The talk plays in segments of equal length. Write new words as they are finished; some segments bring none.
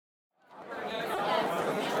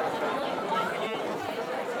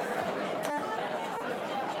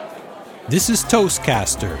This is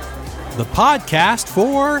Toastcaster, the podcast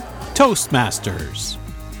for Toastmasters.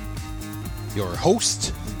 Your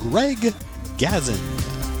host, Greg Gazin.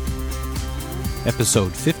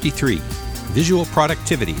 Episode 53, Visual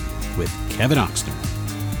Productivity with Kevin Oxner.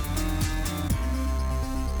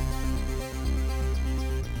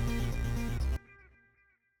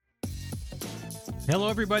 Hello,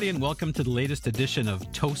 everybody, and welcome to the latest edition of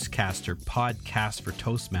Toastcaster, podcast for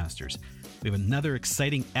Toastmasters. We have another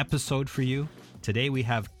exciting episode for you. Today we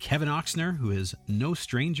have Kevin Oxner, who is no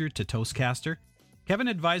stranger to Toastcaster. Kevin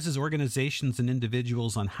advises organizations and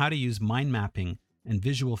individuals on how to use mind mapping and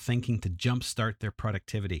visual thinking to jumpstart their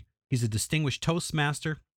productivity. He's a distinguished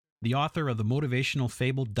Toastmaster, the author of the motivational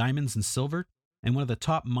fable Diamonds and Silver, and one of the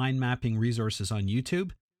top mind mapping resources on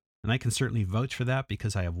YouTube. And I can certainly vouch for that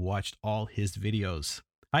because I have watched all his videos.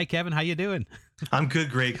 Hi, Kevin. How you doing? I'm good,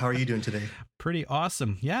 Greg. How are you doing today? Pretty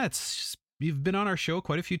awesome. Yeah, you've been on our show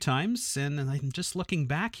quite a few times, and I'm just looking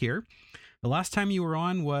back here. The last time you were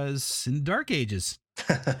on was in the Dark Ages,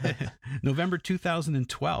 November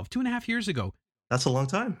 2012, 2.5 years ago. That's a long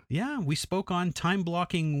time. Yeah, we spoke on Time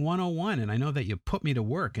Blocking 101, and I know that you put me to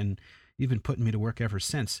work, and you've been putting me to work ever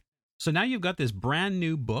since. So now you've got this brand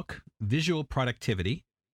new book, Visual Productivity.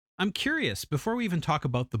 I'm curious, before we even talk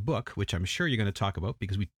about the book, which I'm sure you're going to talk about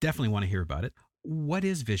because we definitely want to hear about it, what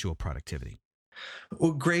is visual productivity?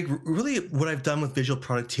 Well, Greg, really what I've done with visual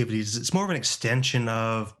productivity is it's more of an extension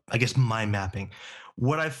of, mind mapping.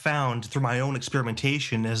 What I've found through my own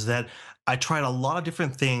experimentation is that I tried a lot of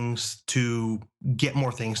different things to get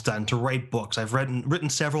more things done, to write books. I've written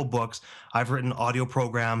several books. I've written audio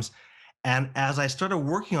programs. And as I started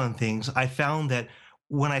working on things, I found that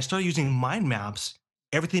when I started using mind maps,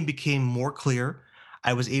 everything became more clear.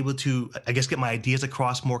 I was able to, get my ideas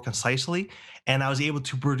across more concisely, and I was able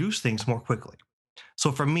to produce things more quickly.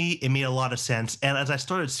 So for me, it made a lot of sense. And as I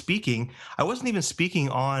started speaking, I wasn't even speaking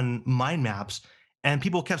on mind maps, and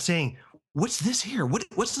people kept saying, "What's this here?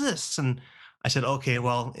 What's this?" And I said, "Okay,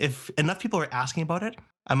 well, if enough people are asking about it,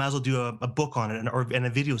 I might as well do a book on it and a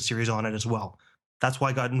video series on it as well." That's why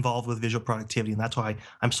I got involved with visual productivity, and that's why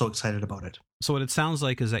I'm so excited about it. So what it sounds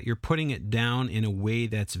like is that you're putting it down in a way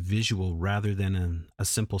that's visual rather than a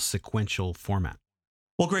simple sequential format.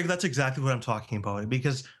 Well, Greg, that's exactly what I'm talking about.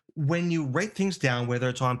 Because when you write things down, whether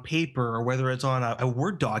it's on paper or whether it's on a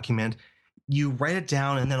Word document, you write it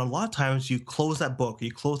down, and then a lot of times you close that book,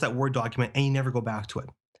 you close that Word document, and you never go back to it.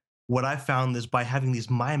 What I found is by having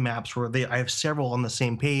these mind maps where I have several on the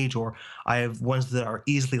same page, or I have ones that are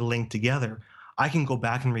easily linked together, I can go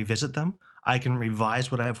back and revisit them. I can revise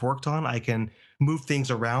what I've worked on. I can move things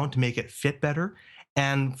around to make it fit better.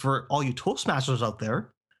 And for all you Toastmasters out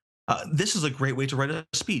there, this is a great way to write a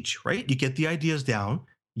speech, right? You get the ideas down,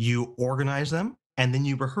 you organize them, and then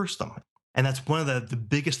you rehearse them. And that's one of the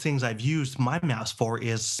biggest things I've used mind maps for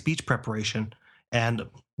is speech preparation and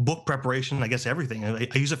book preparation. Everything. I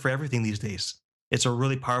use it for everything these days. It's a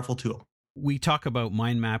really powerful tool. We talk about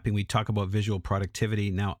mind mapping. We talk about visual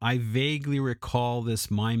productivity. Now, I vaguely recall this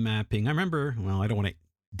mind mapping. I remember, I don't want to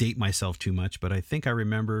date myself too much, but I think I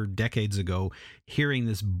remember decades ago hearing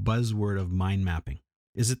this buzzword of mind mapping.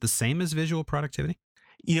 Is it the same as visual productivity?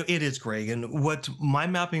 It is, Greg. And what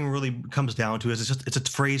mind mapping really comes down to is it's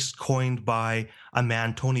a phrase coined by a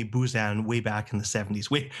man, Tony Buzan, way back in the 70s.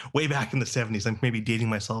 Way back in the 70s. I'm maybe dating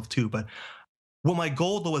myself too, but what my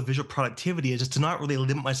goal, though, with visual productivity is just to not really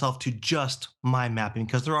limit myself to just mind mapping,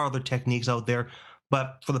 because there are other techniques out there.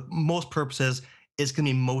 But for the most purposes, it's going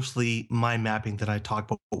to be mostly mind mapping that I talk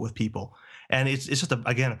about with people. And it's just,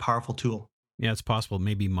 a powerful tool. Yeah, it's possible.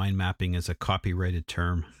 Maybe mind mapping is a copyrighted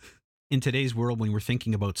term. In today's world, when we're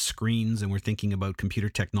thinking about screens and we're thinking about computer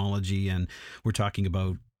technology and we're talking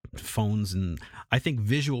about phones, and I think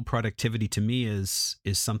visual productivity to me is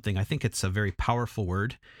something, I think it's a very powerful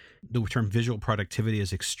word. The term visual productivity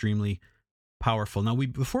is extremely powerful. Now,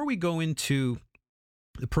 before we go into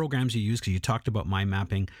the programs you use, because you talked about mind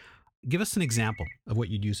mapping, give us an example of what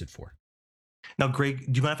you'd use it for. Now, Greg,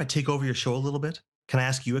 do you mind if I take over your show a little bit? Can I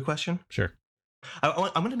ask you a question? Sure.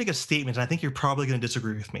 I'm going to make a statement, and I think you're probably going to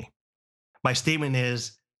disagree with me. My statement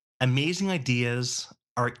is, amazing ideas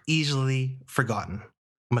are easily forgotten.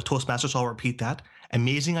 I'm a Toastmaster, so I'll repeat that.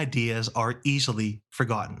 Amazing ideas are easily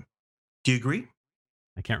forgotten. Do you agree?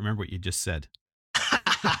 I can't remember what you just said.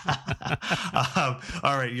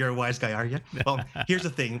 All right, you're a wise guy, are you? Well, here's the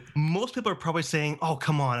thing. Most people are probably saying, "Oh,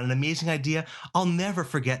 come on, an amazing idea. I'll never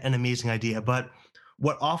forget an amazing idea." But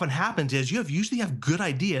what often happens is you usually have good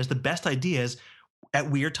ideas, the best ideas,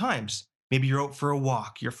 at weird times. Maybe you're out for a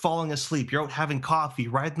walk, you're falling asleep, you're out having coffee,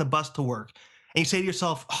 riding the bus to work, and you say to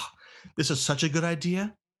yourself, "Oh, this is such a good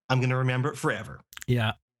idea. I'm going to remember it forever."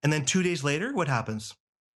 Yeah. And then 2 days later, what happens?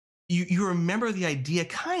 You remember the idea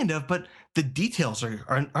kind of, but the details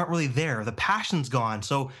aren't really there. The passion's gone.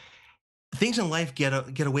 So things in life get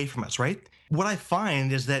away from us, right? What I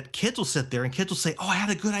find is that kids will sit there and kids will say, "Oh, I had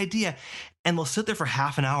a good idea," and they'll sit there for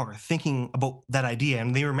half an hour thinking about that idea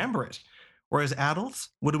and they remember it. Whereas adults,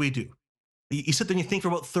 what do? You sit there and you think for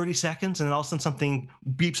about 30 seconds, and then all of a sudden something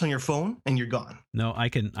beeps on your phone and you're gone. No, I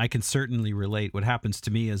can certainly relate. What happens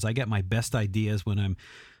to me is I get my best ideas when I'm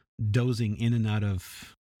dozing in and out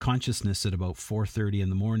of consciousness at about 4:30 in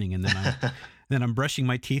the morning, and then I'm brushing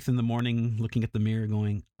my teeth in the morning, looking at the mirror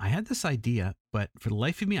going, I had this idea, but for the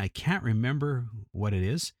life of me I can't remember what it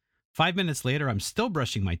is. 5 minutes later I'm still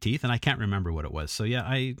brushing my teeth and I can't remember what it was. So yeah,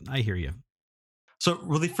 I hear you. So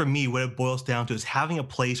really for me, what it boils down to is having a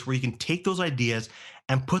place where you can take those ideas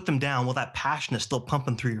and put them down while that passion is still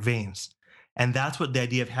pumping through your veins. And that's what the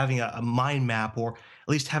idea of having a mind map, or at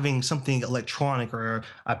least having something electronic or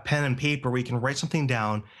a pen and paper where you can write something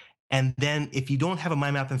down. And then if you don't have a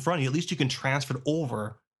mind map in front of you, at least you can transfer it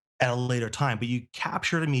over at a later time, but you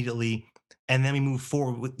capture it immediately. And then we move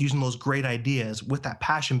forward with using those great ideas with that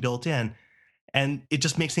passion built in. And it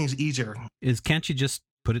just makes things easier. Can't you just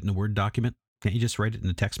put it in a Word document? Can't you just write it in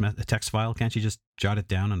a text file? Can't you just jot it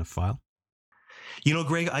down on a file? You know,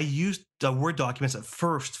 Greg, I used Word documents at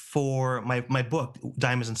first for my book,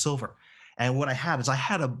 Diamonds and Silver. And what I had is I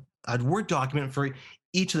had a Word document for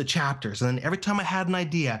each of the chapters. And then every time I had an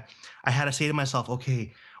idea, I had to say to myself,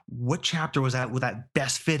 okay, what chapter would that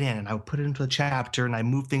best fit in? And I would put it into the chapter and I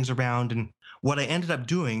move things around. And what I ended up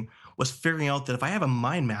doing was figuring out that if I have a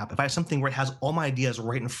mind map, if I have something where it has all my ideas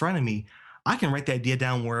right in front of me, I can write the idea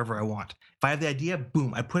down wherever I want. If I have the idea,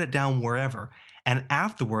 boom, I put it down wherever. And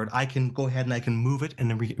afterward, I can go ahead and I can move it and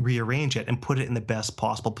then rearrange it and put it in the best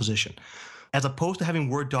possible position. As opposed to having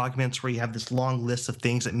Word documents where you have this long list of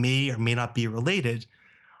things that may or may not be related,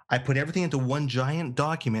 I put everything into one giant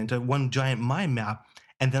document, one giant mind map,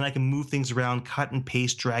 and then I can move things around, cut and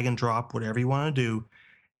paste, drag and drop, whatever you want to do.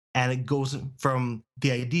 And it goes from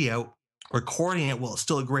the idea, recording it while it's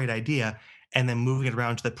still a great idea, and then moving it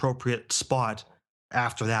around to the appropriate spot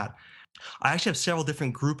after that. I actually have several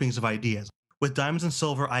different groupings of ideas. With Diamonds and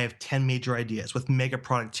Silver, I have 10 major ideas. With Mega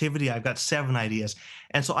Productivity, I've got 7 ideas.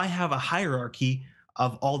 And so I have a hierarchy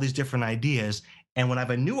of all these different ideas. And when I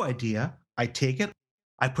have a new idea, I take it,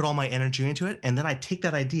 I put all my energy into it, and then I take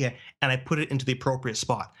that idea and I put it into the appropriate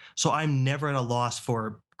spot. So I'm never at a loss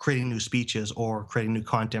for creating new speeches or creating new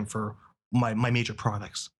content for my major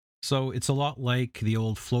products. So it's a lot like the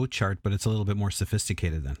old flow chart, but it's a little bit more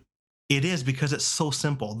sophisticated then. It is, because it's so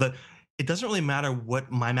simple. It doesn't really matter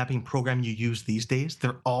what mind mapping program you use these days.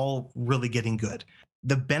 They're all really getting good.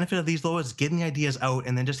 The benefit of these though is getting the ideas out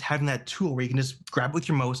and then just having that tool where you can just grab it with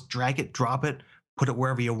your mouse, drag it, drop it, put it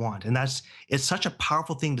wherever you want. And it's such a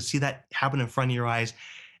powerful thing to see that happen in front of your eyes.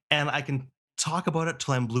 And I can talk about it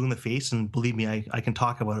till I'm blue in the face. And believe me, I can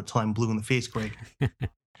talk about it till I'm blue in the face, Greg.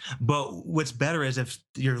 But what's better is if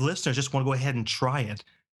your listeners just want to go ahead and try it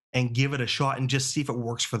and give it a shot and just see if it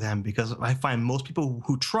works for them, because I find most people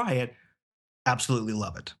who try it absolutely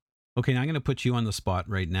love it. Okay, now I'm going to put you on the spot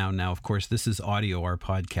right now. Now, of course, this is audio, our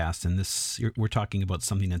podcast, and we're talking about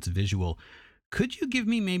something that's visual. Could you give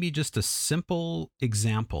me maybe just a simple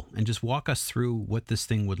example and just walk us through what this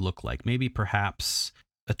thing would look like? Maybe perhaps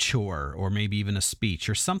a chore, or maybe even a speech,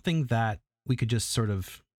 or something that we could just sort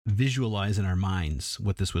of visualize in our minds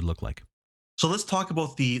what this would look like. So let's talk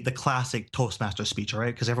about the classic Toastmaster speech, all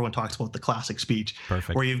right? Because everyone talks about the classic speech.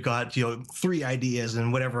 Perfect. Where you've got 3 ideas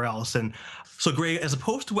and whatever else. And so, Greg, as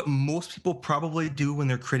opposed to what most people probably do when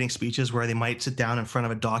they're creating speeches, where they might sit down in front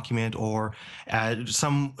of a document or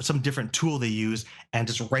some different tool they use and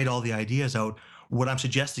just write all the ideas out, what I'm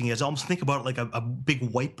suggesting is almost think about it like a big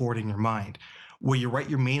whiteboard in your mind, where you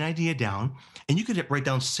write your main idea down, and you could write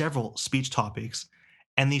down several speech topics,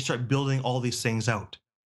 and then you start building all these things out.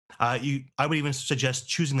 I would even suggest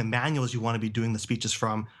choosing the manuals you want to be doing the speeches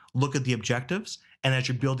from. Look at the objectives, and as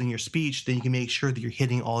you're building your speech, then you can make sure that you're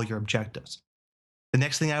hitting all your objectives. The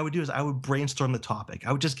next thing I would do is I would brainstorm the topic.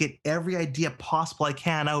 I would just get every idea possible I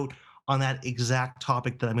can out on that exact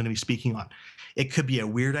topic that I'm going to be speaking on. It could be a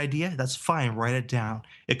weird idea. That's fine. Write it down.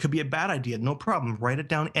 It could be a bad idea. No problem. Write it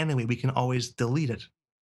down anyway. We can always delete it.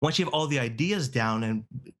 Once you have all the ideas down, and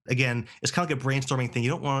again, it's kind of like a brainstorming thing.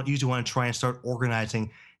 You don't usually want to try and start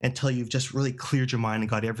organizing until you've just really cleared your mind and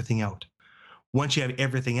got everything out. Once you have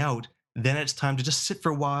everything out, then it's time to just sit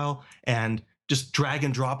for a while and just drag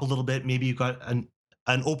and drop a little bit. Maybe you've got an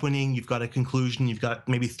opening, you've got a conclusion, you've got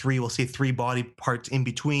maybe 3 body parts in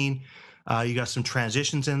between. You got some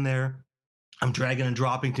transitions in there. I'm dragging and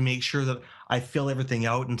dropping to make sure that I fill everything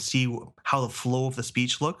out and see how the flow of the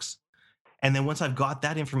speech looks. And then once I've got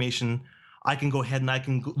that information, I can go ahead and I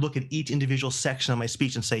can look at each individual section of my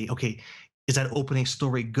speech and say, okay, is that opening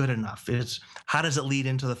story good enough? How does it lead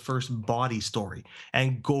into the first body story,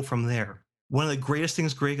 and go from there. One of the greatest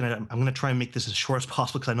things, Greg, and I'm going to try and make this as short as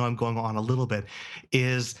possible because I know I'm going on a little bit,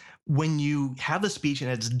 is when you have the speech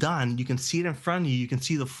and it's done, you can see it in front of you. You can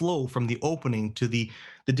see the flow from the opening to the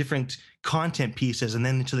different content pieces and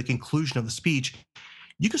then to the conclusion of the speech.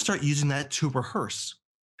 You can start using that to rehearse.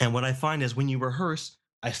 And what I find is when you rehearse,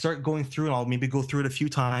 I start going through and I'll maybe go through it a few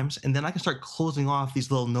times, and then I can start closing off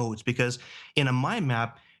these little notes, because in a mind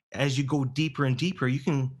map, as you go deeper and deeper, you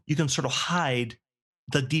can sort of hide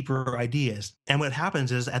the deeper ideas. And what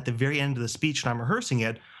happens is at the very end of the speech, when I'm rehearsing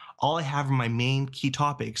it, all I have are my main key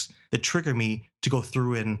topics that trigger me to go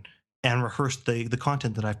through and rehearse the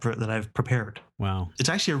content that I've prepared. Wow. It's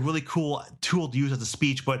actually a really cool tool to use as a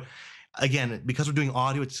speech, but again, because we're doing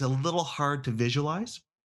audio, it's a little hard to visualize.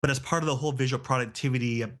 But as part of the whole visual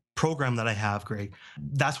productivity program that I have, Greg,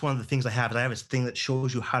 that's one of the things I have. Is I have this thing that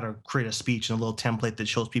shows you how to create a speech and a little template that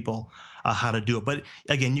shows people how to do it. But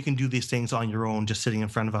again, you can do these things on your own, just sitting in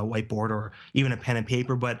front of a whiteboard or even a pen and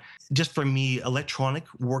paper. But just for me, electronic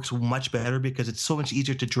works much better because it's so much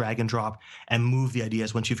easier to drag and drop and move the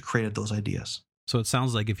ideas once you've created those ideas. So it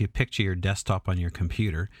sounds like if you picture your desktop on your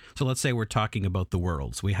computer, so let's say we're talking about the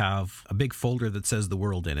worlds. We have a big folder that says the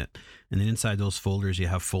world in it. And then inside those folders, you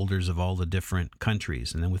have folders of all the different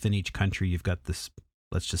countries. And then within each country, you've got this,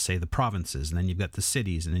 let's just say the provinces, and then you've got the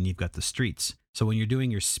cities, and then you've got the streets. So when you're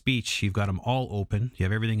doing your speech, you've got them all open. You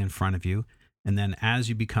have everything in front of you. And then as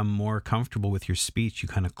you become more comfortable with your speech, you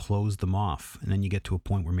kind of close them off. And then you get to a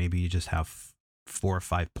point where maybe you just have 4 or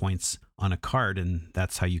 5 points on a card, and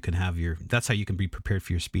that's how you can be prepared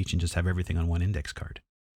for your speech and just have everything on one index card.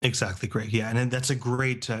 Exactly, Greg. Yeah, and that's a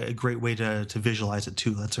great way to visualize it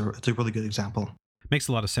too. That's a really good example. Makes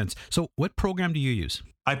a lot of sense. So what program do you use?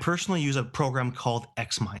 I personally use a program called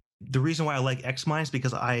Xmind. The reason why I like Xmind is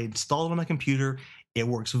because I installed it on my computer. It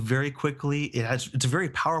works very quickly. It's very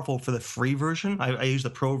powerful for the free version. I use the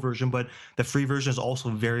pro version, but the free version is also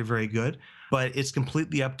very, very good. But it's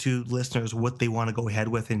completely up to listeners what they want to go ahead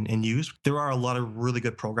with and use. There are a lot of really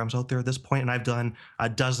good programs out there at this point, and I've done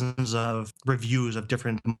dozens of reviews of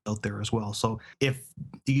different out there as well. So if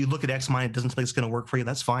you look at Xmind, it doesn't think it's going to work for you,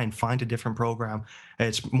 that's fine. Find a different program.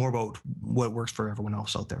 It's more about what works for everyone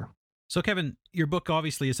else out there. So Kevin, your book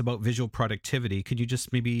obviously is about visual productivity. Could you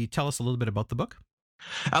just maybe tell us a little bit about the book?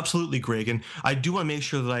 Absolutely, Greg. And I do want to make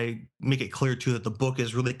sure that I make it clear too that the book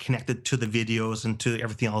is really connected to the videos and to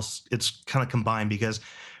everything else. It's kind of combined, because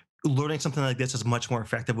learning something like this is much more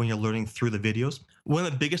effective when you're learning through the videos. One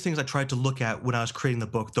of the biggest things I tried to look at when I was creating the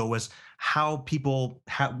book, though, was how people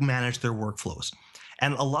manage their workflows.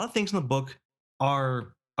 And a lot of things in the book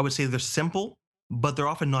are, I would say, they're simple, but they're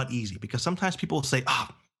often not easy, because sometimes people will say,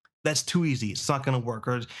 that's too easy, it's not going to work,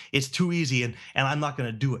 or it's too easy and I'm not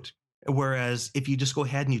going to do it. Whereas if you just go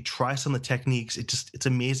ahead and you try some of the techniques, it's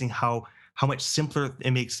amazing how much simpler it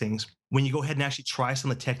makes things. When you go ahead and actually try some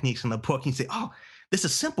of the techniques in the book, and you say, this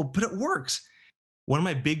is simple, but it works. One of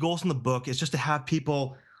my big goals in the book is just to have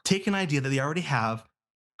people take an idea that they already have,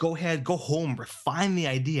 go home, refine the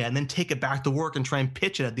idea, and then take it back to work and try and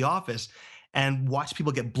pitch it at the office, and watch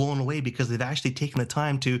people get blown away because they've actually taken the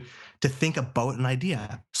time to think about an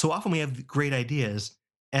idea. So often we have great ideas,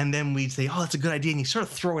 and then we say, that's a good idea. And you sort of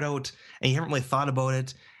throw it out and you haven't really thought about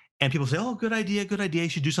it. And people say, good idea. You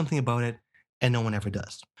should do something about it. And no one ever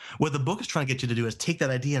does. What the book is trying to get you to do is take that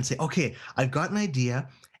idea and say, okay, I've got an idea.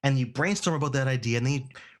 And you brainstorm about that idea, and then you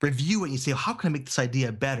review it and you say, how can I make this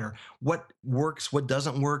idea better? What works? What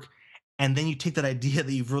doesn't work? And then you take that idea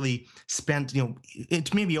that you've really spent,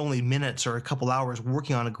 it's maybe only minutes or a couple hours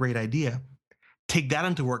working on a great idea. Take that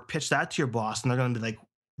into work, pitch that to your boss, and they're going to be like,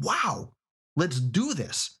 wow, let's do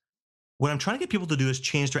this. What I'm trying to get people to do is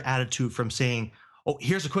change their attitude from saying,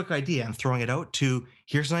 here's a quick idea, I'm throwing it out, to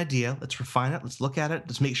here's an idea, let's refine it, let's look at it,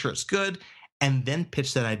 let's make sure it's good, and then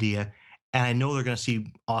pitch that idea. And I know they're going to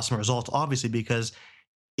see awesome results, obviously, because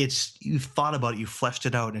you've thought about it, you've fleshed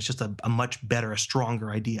it out, and it's just a much better, a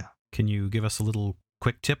stronger idea. Can you give us a little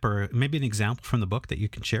quick tip or maybe an example from the book that you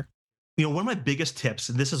can share? One of my biggest tips,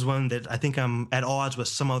 and this is one that I think I'm at odds with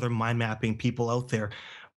some other mind mapping people out there,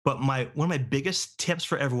 but one of my biggest tips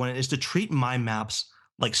for everyone is to treat mind maps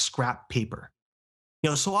like scrap paper.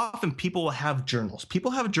 So often people will have journals. People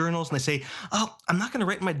have journals and they say, I'm not going to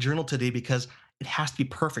write in my journal today because it has to be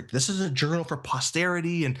perfect. This is a journal for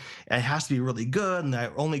posterity and it has to be really good and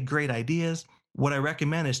they're only great ideas. What I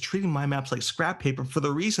recommend is treating mind maps like scrap paper, for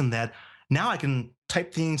the reason that Now I can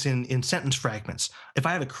type things in sentence fragments. If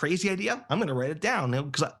I have a crazy idea, I'm going to write it down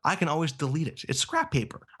because I can always delete it. It's scrap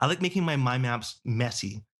paper. I like making my mind maps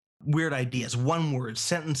messy. Weird ideas, one word,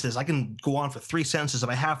 sentences. I can go on for 3 sentences if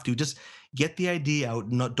I have to. Just get the idea out.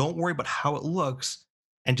 No, don't worry about how it looks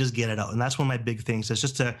and just get it out. And that's one of my big things is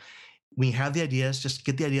just to, when you have the ideas, just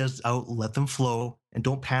get the ideas out, let them flow, and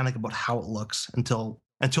don't panic about how it looks until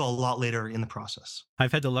a lot later in the process.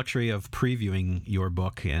 I've had the luxury of previewing your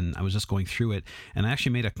book, and I was just going through it, and I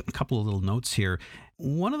actually made a couple of little notes here.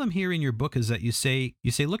 One of them here in your book is that you say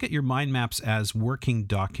look at your mind maps as working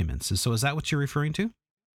documents. So is that what you're referring to?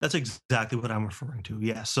 That's exactly what I'm referring to.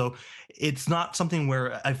 Yeah. So it's not something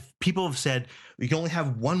where people have said you can only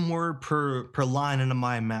have one word per line in a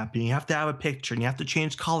mind map, and you have to have a picture, and you have to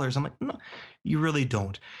change colors. I'm like, no, you really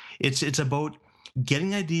don't. It's about getting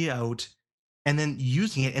the idea out and then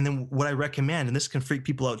using it. And then what I recommend, and this can freak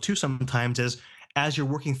people out too sometimes, is as you're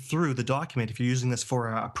working through the document, if you're using this for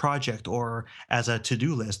a project or as a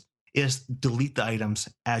to-do list, is delete the items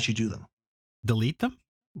as you do them. Delete them?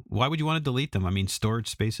 Why would you want to delete them? I mean, storage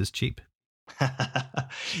space is cheap.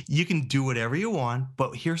 You can do whatever you want,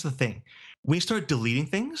 but here's the thing. When you start deleting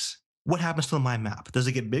things, what happens to the mind map? Does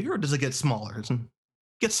it get bigger or does it get smaller? It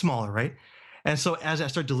gets smaller, right? And so as I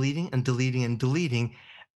start deleting and deleting and deleting,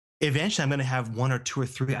 eventually I'm going to have one or two or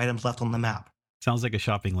three items left on the map. Sounds like a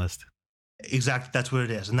shopping list. Exactly. That's what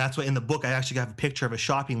it is. And that's what in the book, I actually have a picture of a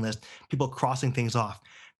shopping list, people crossing things off.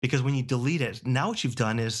 Because when you delete it, now what you've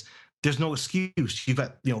done is there's no excuse. You've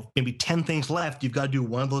got, maybe 10 things left. You've got to do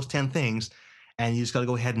one of those 10 things and you just got to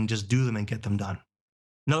go ahead and just do them and get them done.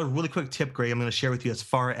 Another really quick tip, Greg, I'm going to share with you as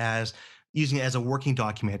far as using it as a working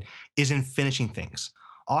document is in finishing things.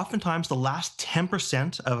 Oftentimes, the last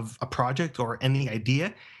 10% of a project or any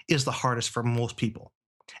idea is the hardest for most people.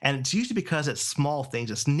 And it's usually because it's small things,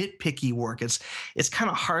 it's nitpicky work, it's kind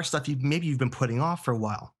of hard stuff maybe you've been putting off for a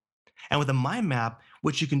while. And with a mind map,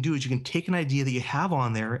 what you can do is you can take an idea that you have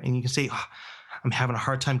on there and you can say, "Oh, I'm having a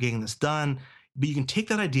hard time getting this done." But you can take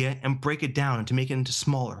that idea and break it down and to make it into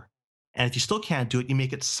smaller. And if you still can't do it, you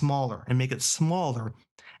make it smaller and make it smaller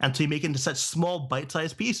until you make it into such small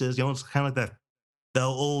bite-sized pieces. It's kind of like the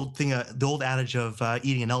old thing, the old adage of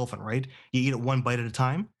eating an elephant, right? You eat it one bite at a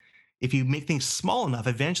time. If you make things small enough,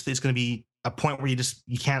 eventually it's going to be a point where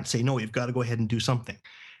you can't say no. You've got to go ahead and do something.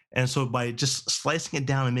 And so by just slicing it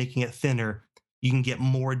down and making it thinner, you can get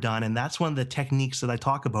more done. And that's one of the techniques that I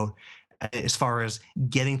talk about as far as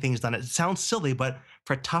getting things done. It sounds silly, but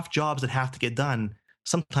for tough jobs that have to get done,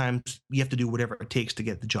 sometimes you have to do whatever it takes to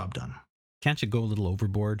get the job done. Can't you go a little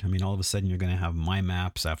overboard? I mean, all of a sudden you're going to have mind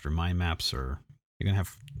maps after mind maps, or you can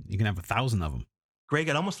have 1,000 of them. Greg,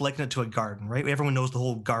 I'd almost liken it to a garden, right? Everyone knows the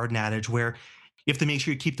whole garden adage where you have to make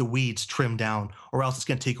sure you keep the weeds trimmed down or else it's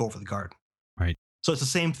going to take over the garden. Right. So it's the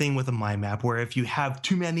same thing with a mind map where if you have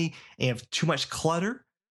too many and you have too much clutter,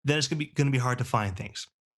 then it's going to be hard to find things.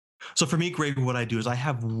 So for me, Greg, what I do is I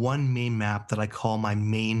have one main map that I call my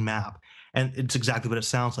main map. And it's exactly what it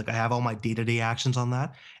sounds like. I have all my day-to-day actions on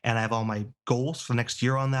that, and I have all my goals for next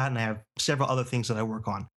year on that, and I have several other things that I work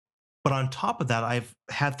on. But on top of that, I've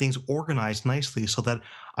had things organized nicely so that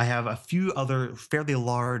I have a few other fairly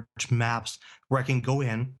large maps where I can go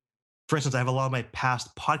in. For instance, I have a lot of my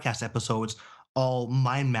past podcast episodes all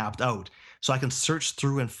mind mapped out. So I can search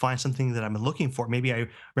through and find something that I'm looking for. Maybe I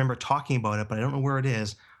remember talking about it, but I don't know where it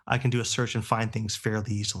is. I can do a search and find things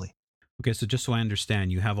fairly easily. Okay, so just so I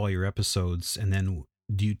understand, you have all your episodes, and then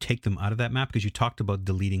do you take them out of that map? Because you talked about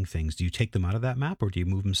deleting things. Do you take them out of that map, or do you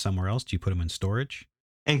move them somewhere else? Do you put them in storage?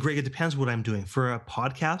 And Greg, it depends what I'm doing. For a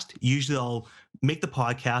podcast, usually I'll make the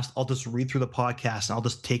podcast, I'll just read through the podcast and I'll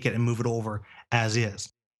just take it and move it over as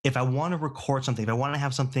is. If I want to record something, if I want to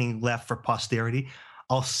have something left for posterity,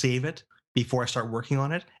 I'll save it before I start working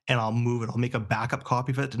on it and I'll move it. I'll make a backup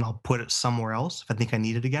copy of it and I'll put it somewhere else if I think I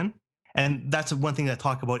need it again. And that's one thing that I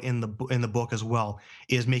talk about in the book as well,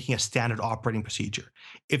 is making a standard operating procedure.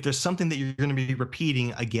 If there's something that you're going to be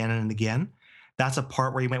repeating again and again, that's a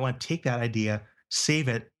part where you might want to take that idea, save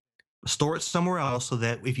it, store it somewhere else so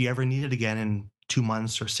that if you ever need it again in 2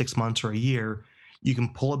 months or 6 months or a year, you can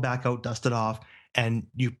pull it back out, dust it off, and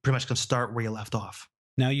you pretty much can start where you left off.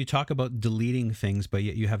 Now, you talk about deleting things, but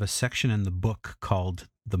yet you have a section in the book called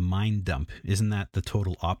the mind dump. Isn't that the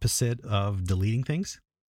total opposite of deleting things?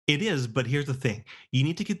 It is, but here's the thing. You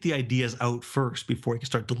need to get the ideas out first before you can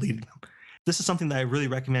start deleting them. This is something that I really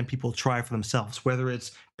recommend people try for themselves, whether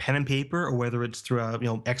it's pen and paper or whether it's through a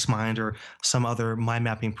Xmind or some other mind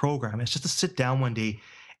mapping program. It's just to sit down one day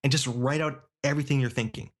and just write out everything you're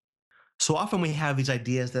thinking. So often we have these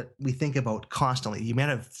ideas that we think about constantly. You might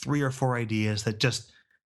have 3 or 4 ideas that just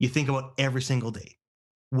you think about every single day.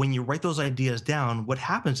 when you write those ideas down, what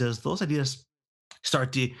happens is those ideas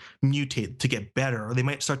start to mutate to get better, or they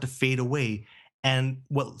might start to fade away. And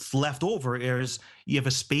what's left over is you have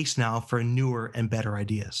a space now for newer and better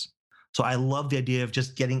ideas. So I love the idea of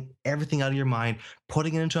just getting everything out of your mind,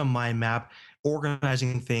 putting it into a mind map,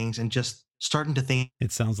 organizing things, and just starting to think.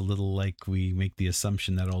 It sounds a little like we make the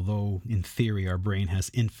assumption that although in theory our brain has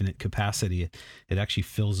infinite capacity, it actually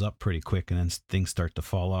fills up pretty quick and then things start to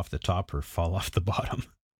fall off the top or fall off the bottom.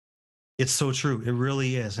 It's so true. It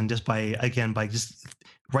really is. And just by just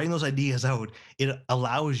writing those ideas out, it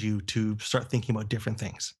allows you to start thinking about different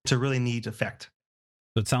things. It's a really neat effect.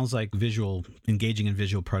 So it sounds like engaging in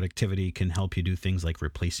visual productivity can help you do things like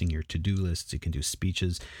replacing your to-do lists. You can do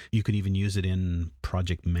speeches. You can even use it in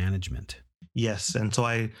project management. Yes. And so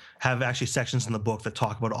I have actually sections in the book that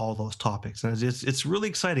talk about all those topics. And it's really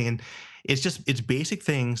exciting. And it's basic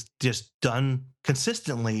things just done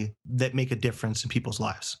consistently that make a difference in people's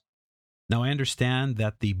lives. Now, I understand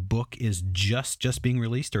that the book is just being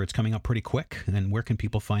released, or it's coming up pretty quick. And then where can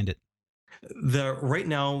people find it? Right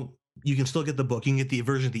now, you can still get the book. You can get the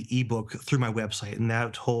version of the ebook through my website, and I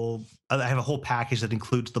have a whole package that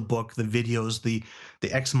includes the book, the videos, the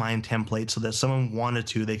Xmind template, so that someone wanted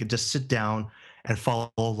to, they could just sit down and follow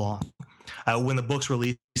along. When the book's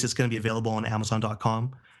released, it's going to be available on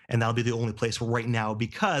Amazon.com, and that'll be the only place right now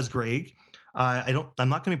because, Greg, I'm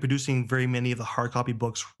not going to be producing very many of the hard copy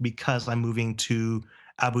books because I'm moving to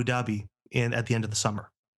Abu Dhabi at the end of the summer.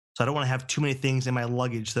 So I don't want to have too many things in my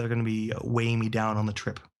luggage that are going to be weighing me down on the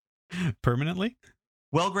trip. Permanently?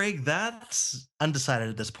 Well, Greg, that's undecided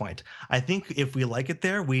at this point. I think if we like it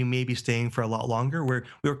there, we may be staying for a lot longer.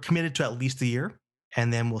 We're committed to at least a year,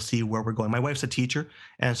 and then we'll see where we're going. My wife's a teacher,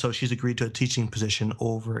 and so she's agreed to a teaching position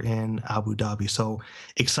over in Abu Dhabi. So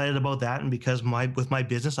excited about that. And because with my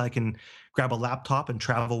business, I can grab a laptop and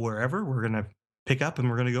travel wherever. We're going to pick up and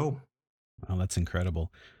we're going to go. Well, that's incredible.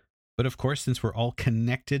 But of course, since we're all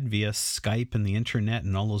connected via Skype and the internet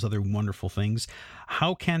and all those other wonderful things,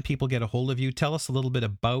 how can people get a hold of you? Tell us a little bit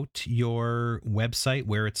about your website,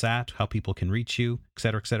 where it's at, how people can reach you, et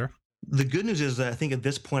cetera, et cetera. The good news is that I think at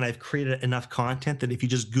this point I've created enough content that if you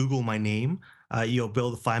just Google my name, you'll be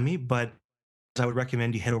able to find me. But I would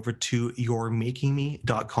recommend you head over to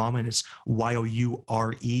yourmakingme.com, and it's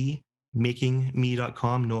YOURE,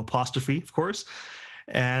 makingme.com, no apostrophe, of course.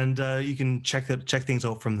 And you can check things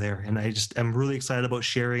out from there. And I'm really excited about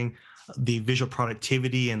sharing the visual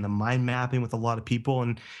productivity and the mind mapping with a lot of people.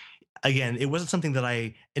 And again, it wasn't something that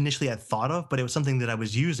I initially had thought of, but it was something that I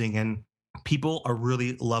was using, and people are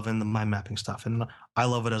really loving the mind mapping stuff, and I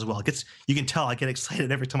love it as well. You can tell I get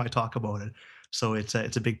excited every time I talk about it. So it's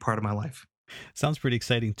a big part of my life. Sounds pretty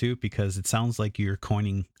exciting too, because it sounds like you're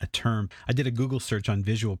coining a term. I did a Google search on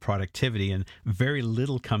visual productivity and very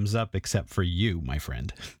little comes up except for you, my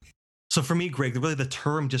friend. So for me, Greg, really the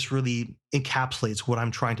term just really encapsulates what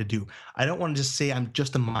I'm trying to do. I don't want to just say I'm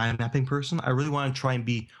just a mind mapping person. I really want to try and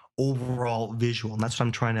be overall visual. And that's what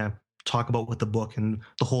I'm trying to talk about with the book and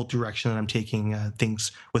the whole direction that I'm taking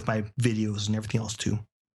things with my videos and everything else too.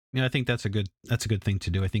 I think that's a good thing to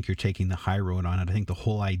do. I think you're taking the high road on it. I think the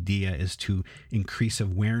whole idea is to increase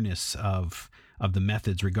awareness of the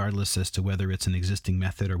methods, regardless as to whether it's an existing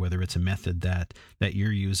method or whether it's a method that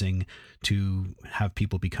you're using to have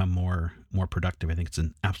people become more productive. I think it's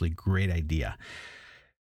an absolutely great idea.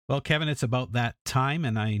 Well, Kevin, it's about that time,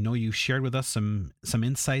 and I know you shared with us some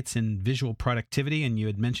insights in visual productivity, and you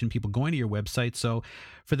had mentioned people going to your website. So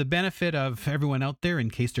for the benefit of everyone out there, in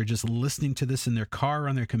case they're just listening to this in their car or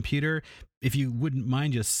on their computer, if you wouldn't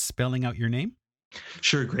mind just spelling out your name.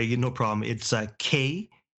 Sure, Greg, no problem. It's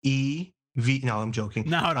K-E-V. No, I'm joking.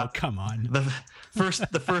 No, come on.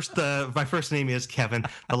 My first name is Kevin.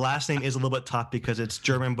 The last name is a little bit tough because it's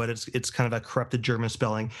German, but it's kind of a corrupted German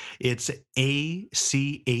spelling. It's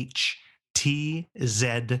Achtzzener.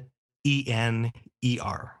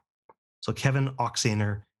 So Kevin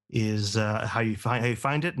Ochsener is how you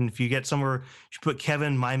find it. And if you get somewhere, if you put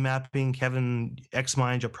Kevin Mind Mapping, Kevin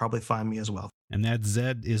Xmind, you'll probably find me as well. And that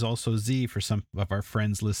Z is also Z for some of our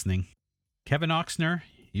friends listening. Kevin Ochsener,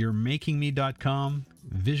 yourmakingme.com,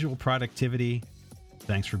 visual productivity.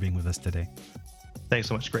 Thanks for being with us today. Thanks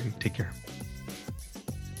so much, Greg. Take care.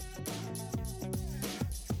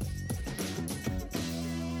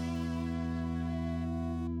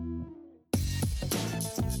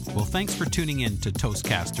 Well, thanks for tuning in to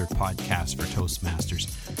Toastcaster Podcast for Toastmasters.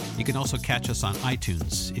 You can also catch us on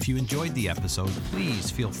iTunes. If you enjoyed the episode, please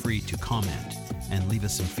feel free to comment and leave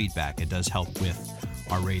us some feedback. It does help with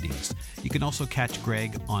our ratings. You can also catch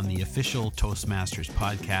Greg on the official Toastmasters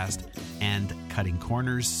podcast and Cutting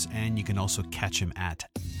Corners, and you can also catch him at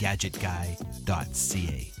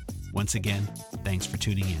gadgetguy.ca. Once again, thanks for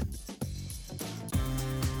tuning in.